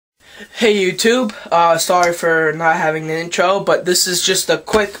Hey YouTube, sorry for not having an intro, but this is just a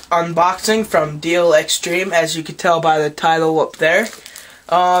quick unboxing from Deal Extreme, as you can tell by the title up there.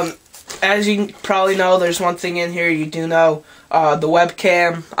 As you probably know, there's one thing in here you do know, the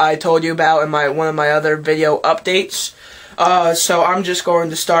webcam I told you about in one of my other video updates. So I'm just going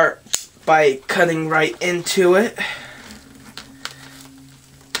to start by cutting right into it.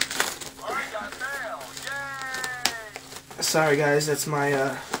 Sorry guys, that's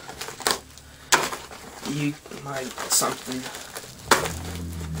my something.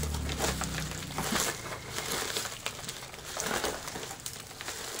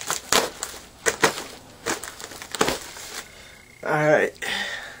 Alright.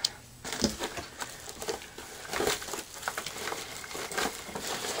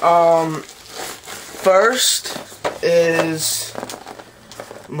 First is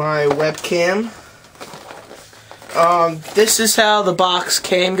my webcam. This is how the box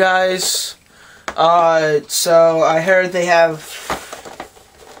came, guys. So I heard they have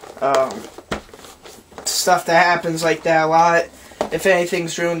stuff that happens like that a lot. If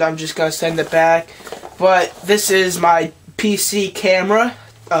anything's ruined, I'm just gonna send it back. But this is my PC camera.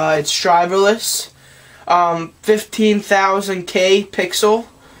 It's driverless. 15,000K pixel.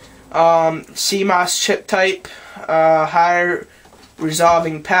 CMOS chip type. Higher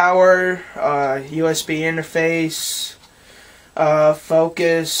resolving power. USB interface.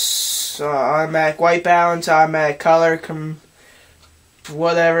 Focus, automatic white balance, automatic color,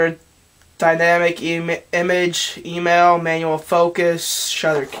 whatever, dynamic image, email, manual focus,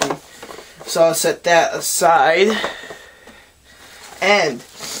 shutter key. So I'll set that aside. And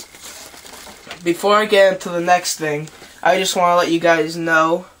before I get into the next thing, I just want to let you guys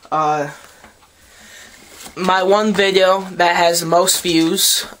know, my one video that has the most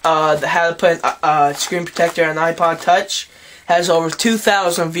views, how to put a screen protector on an iPod Touch, has over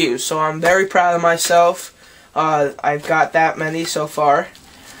 2,000 views, so I'm very proud of myself. I've got that many so far.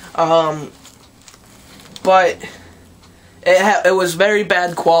 But it was very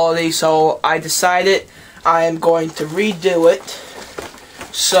bad quality, so I decided I am going to redo it.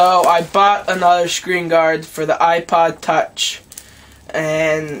 So I bought another screen guard for the iPod Touch,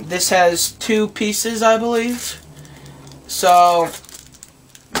 and this has two pieces, I believe. So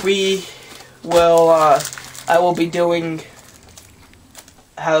I will be doing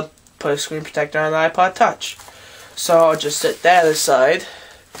how to put a screen protector on an iPod Touch. So I'll just set that aside.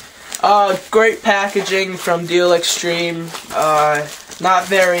 Great packaging from Deal Extreme. Not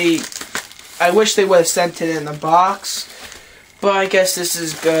very... I wish they would have sent it in a box, but I guess this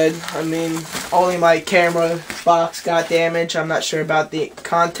is good. I mean, only my camera box got damaged. I'm not sure about the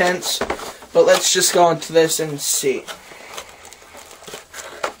contents, but let's just go into this and see.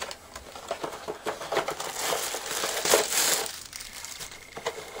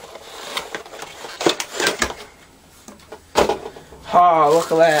 Oh,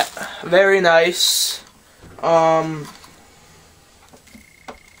 look at that. Very nice.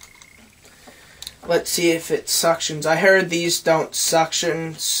 Let's see if it suctions. I heard these don't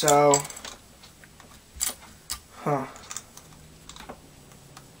suction, so... Huh.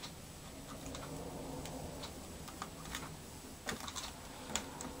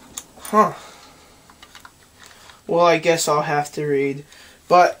 Well, I guess I'll have to read.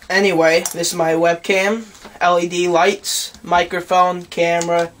 But anyway, this is my webcam. LED lights, microphone,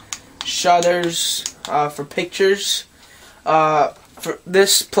 camera, shutters for pictures. For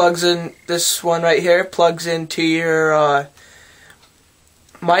this plugs in. This one right here plugs into your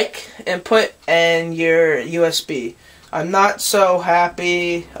mic input and your USB. I'm not so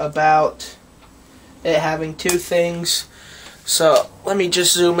happy about it having two things. So let me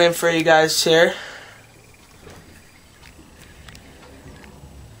just zoom in for you guys here.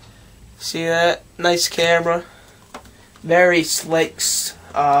 See that? Nice camera. Very slick.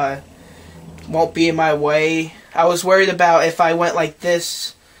 Won't be in my way. I was worried about if I went like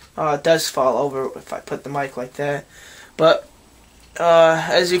this. It does fall over if I put the mic like that. But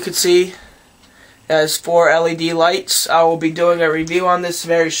as you can see, it has 4 LED lights. I will be doing a review on this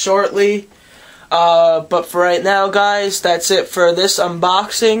very shortly. But for right now, guys, that's it for this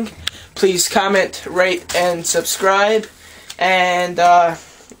unboxing. Please comment, rate, and subscribe. And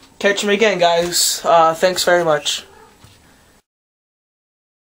catch me again, guys. Thanks very much.